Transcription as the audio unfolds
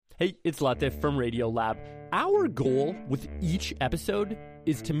Hey, it's Latif from Radio Lab. Our goal with each episode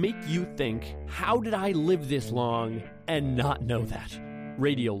is to make you think, how did I live this long and not know that?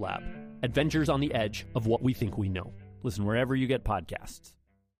 Radio Lab, adventures on the edge of what we think we know. Listen wherever you get podcasts.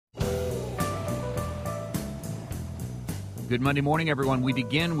 Good Monday morning, everyone. We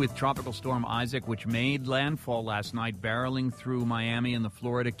begin with Tropical Storm Isaac, which made landfall last night, barreling through Miami and the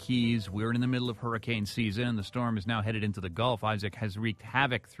Florida Keys. We're in the middle of hurricane season, and the storm is now headed into the Gulf. Isaac has wreaked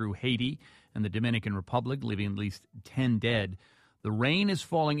havoc through Haiti and the Dominican Republic, leaving at least 10 dead. The rain is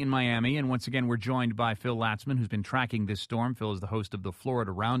falling in Miami, and once again, we're joined by Phil Latzman, who's been tracking this storm. Phil is the host of the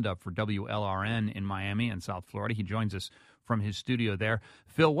Florida Roundup for WLRN in Miami and South Florida. He joins us from his studio there.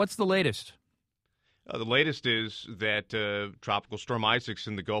 Phil, what's the latest? The latest is that Tropical Storm Isaac's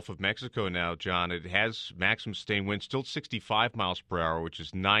in the Gulf of Mexico now, John. It has maximum sustained wind, still 65 miles per hour, which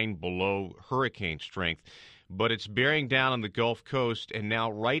is 9 below hurricane strength. But it's bearing down on the Gulf Coast, and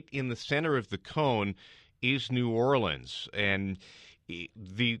now right in the center of the cone is New Orleans. And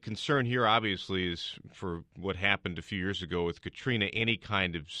the concern here, obviously, is for what happened a few years ago with Katrina. Any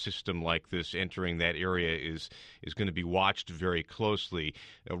kind of system like this entering that area is going to be watched very closely.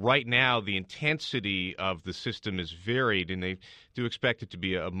 Right now, the intensity of the system is varied, and they do expect it to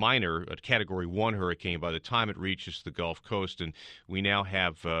be a Category 1 hurricane by the time it reaches the Gulf Coast. And we now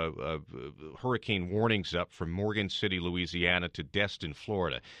have hurricane warnings up from Morgan City, Louisiana, to Destin,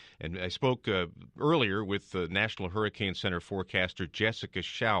 Florida. And I spoke earlier with the National Hurricane Center forecaster Jessica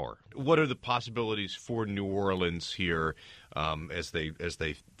Shower. What are the possibilities for New Orleans here as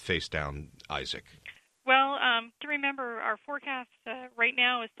they face down Isaac? Well, to remember, our forecast right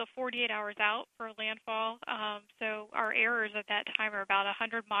now is still 48 hours out for landfall. So our errors at that time are about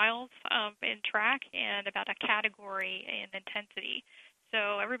 100 miles in track and about a category in intensity.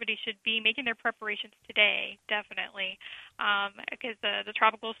 So everybody should be making their preparations today, definitely, because the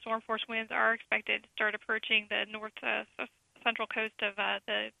tropical storm force winds are expected to start approaching the north central coast of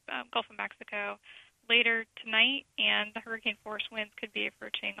the Gulf of Mexico later tonight, and the hurricane force winds could be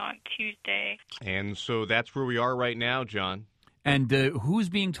approaching on Tuesday. And so that's where we are right now, John. And who's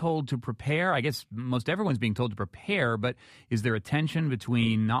being told to prepare? I guess most everyone's being told to prepare, but is there a tension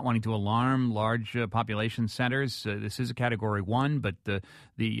between not wanting to alarm large population centers? This is a Category 1, but the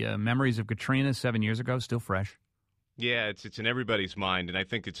memories of Katrina 7 years ago still fresh. Yeah, it's in everybody's mind, and I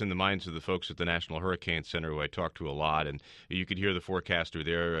think it's in the minds of the folks at the National Hurricane Center who I talk to a lot, and you could hear the forecaster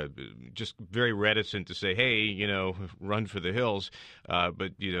there just very reticent to say, hey, run for the hills.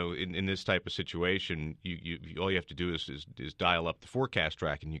 But, in this type of situation, you all you have to do is dial up the forecast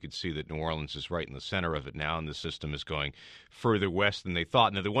track, and you can see that New Orleans is right in the center of it now, and the system is going further west than they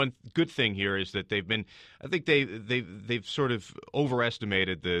thought. Now, the one good thing here is that they've sort of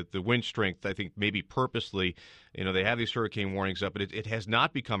overestimated the wind strength, I think maybe purposely. They have these hurricane warnings up, but it has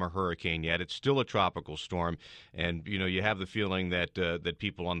not become a hurricane yet. It's still a tropical storm, and you have the feeling that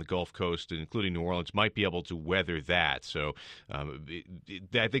people on the Gulf Coast, including New Orleans, might be able to weather that. So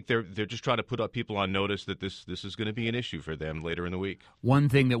I think they're just trying to put up people on notice that this is going to be an issue for them later in the week. One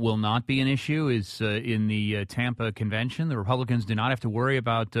thing that will not be an issue is in the Tampa convention, the Republicans do not have to worry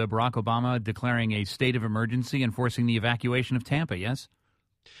about Barack Obama declaring a state of emergency and forcing the evacuation of Tampa. Yes.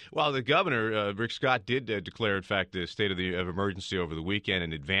 Well, the governor, Rick Scott, did declare, in fact, the state of emergency over the weekend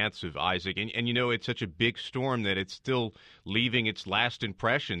in advance of Isaac. And it's such a big storm that it's still leaving its last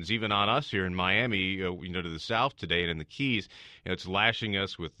impressions, even on us here in Miami, to the south today and in the Keys. It's lashing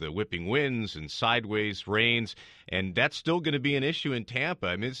us with the whipping winds and sideways rains, and that's still going to be an issue in Tampa.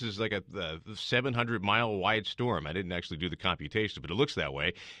 I mean, this is like a 700-mile wide storm. I didn't actually do the computation, but it looks that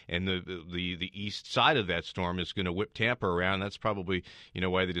way. And the east side of that storm is going to whip Tampa around. That's probably,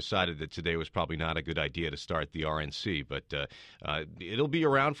 why they decided that today was probably not a good idea to start the RNC. But it'll be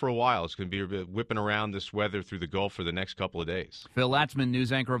around for a while. It's going to be whipping around this weather through the Gulf for the next couple of days. Phil Latzman,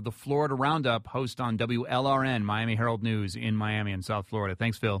 news anchor of the Florida Roundup, host on WLRN, Miami Herald News in Miami and South Florida.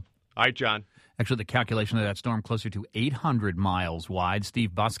 Thanks, Phil. All right, John. Actually, the calculation of that storm closer to 800 miles wide. Steve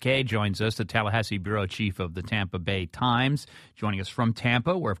Bousquet joins us, the Tallahassee bureau chief of the Tampa Bay Times, joining us from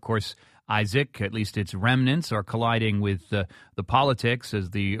Tampa, where, of course, Isaac, at least its remnants, are colliding with the politics as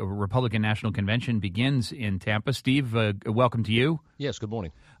the Republican National Convention begins in Tampa. Steve, welcome to you. Yes, good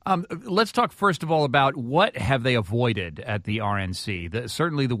morning. Let's talk first of all about what have they avoided at the RNC.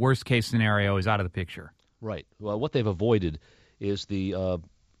 Certainly the worst-case scenario is out of the picture. Right. Well, what they've avoided is the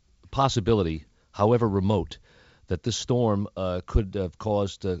possibility, however remote, that this storm could have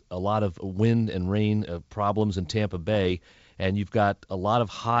caused a lot of wind and rain problems in Tampa Bay. And you've got a lot of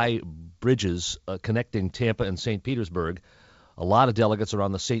high bridges connecting Tampa and St. Petersburg. A lot of delegates are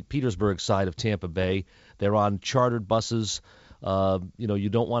on the St. Petersburg side of Tampa Bay. They're on chartered buses. You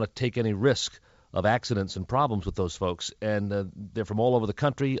don't want to take any risk of accidents and problems with those folks. And they're from all over the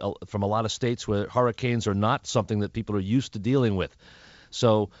country, from a lot of states where hurricanes are not something that people are used to dealing with.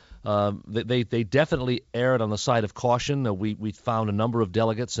 So they definitely erred on the side of caution. We found a number of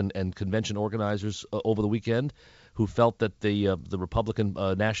delegates and convention organizers over the weekend who felt that the Republican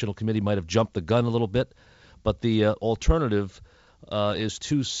National Committee might have jumped the gun a little bit. But the alternative is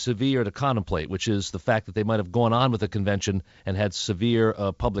too severe to contemplate, which is the fact that they might have gone on with the convention and had severe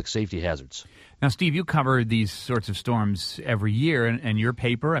public safety hazards. Now, Steve, you cover these sorts of storms every year, and your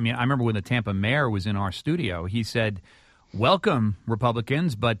paper, I remember when the Tampa mayor was in our studio, he said, welcome,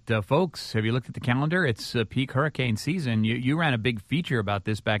 Republicans, but folks, have you looked at the calendar? It's peak hurricane season. You ran a big feature about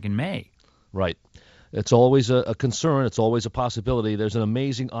this back in May. Right. It's always a concern. It's always a possibility. There's an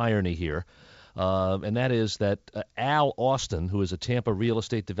amazing irony here. And that is that Al Austin, who is a Tampa real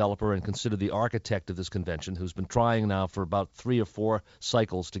estate developer and considered the architect of this convention, who's been trying now for about 3 or 4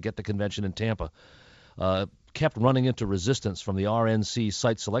 cycles to get the convention in Tampa, kept running into resistance from the RNC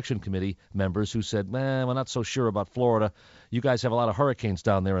Site Selection Committee members who said, man, we're not so sure about Florida. You guys have a lot of hurricanes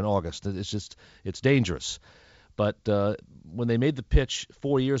down there in August. It's dangerous. But when they made the pitch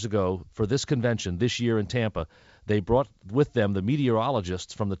 4 years ago for this convention this year in Tampa, they brought with them the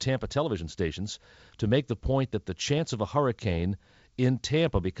meteorologists from the Tampa television stations to make the point that the chance of a hurricane in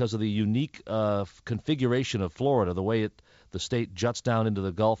Tampa, because of the unique configuration of Florida, the way the state juts down into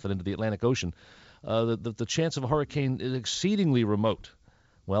the Gulf and into the Atlantic Ocean, the chance of a hurricane is exceedingly remote.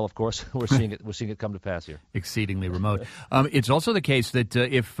 Well, of course, we're seeing it come to pass here. Exceedingly remote. It's also the case that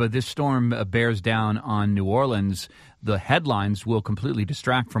if this storm bears down on New Orleans, the headlines will completely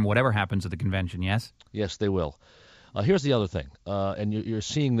distract from whatever happens at the convention, yes? Yes, they will. Here's the other thing, and you're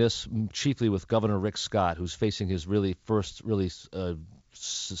seeing this chiefly with Governor Rick Scott, who's facing his first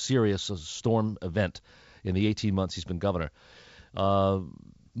serious storm event in the 18 months he's been governor.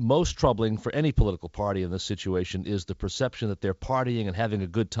 Most troubling for any political party in this situation is the perception that they're partying and having a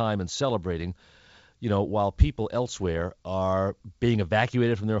good time and celebrating, while people elsewhere are being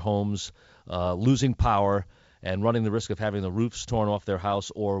evacuated from their homes, losing power, and running the risk of having the roofs torn off their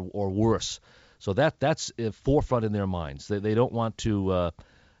house or worse. So that's forefront in their minds. They don't want to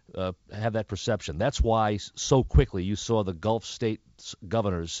have that perception. That's why so quickly you saw the Gulf states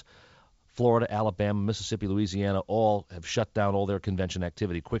governors, Florida, Alabama, Mississippi, Louisiana, all have shut down all their convention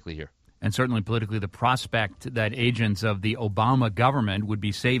activity quickly here. And certainly politically, the prospect that agents of the Obama government would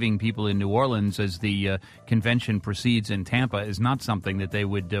be saving people in New Orleans as the convention proceeds in Tampa is not something that they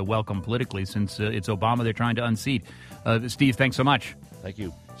would welcome politically, since it's Obama they're trying to unseat. Steve, thanks so much. Thank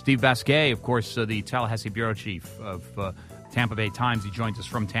you. Steve Bousquet, of course, the Tallahassee bureau chief of Tampa Bay Times. He joins us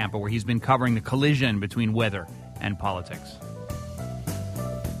from Tampa, where he's been covering the collision between weather and politics.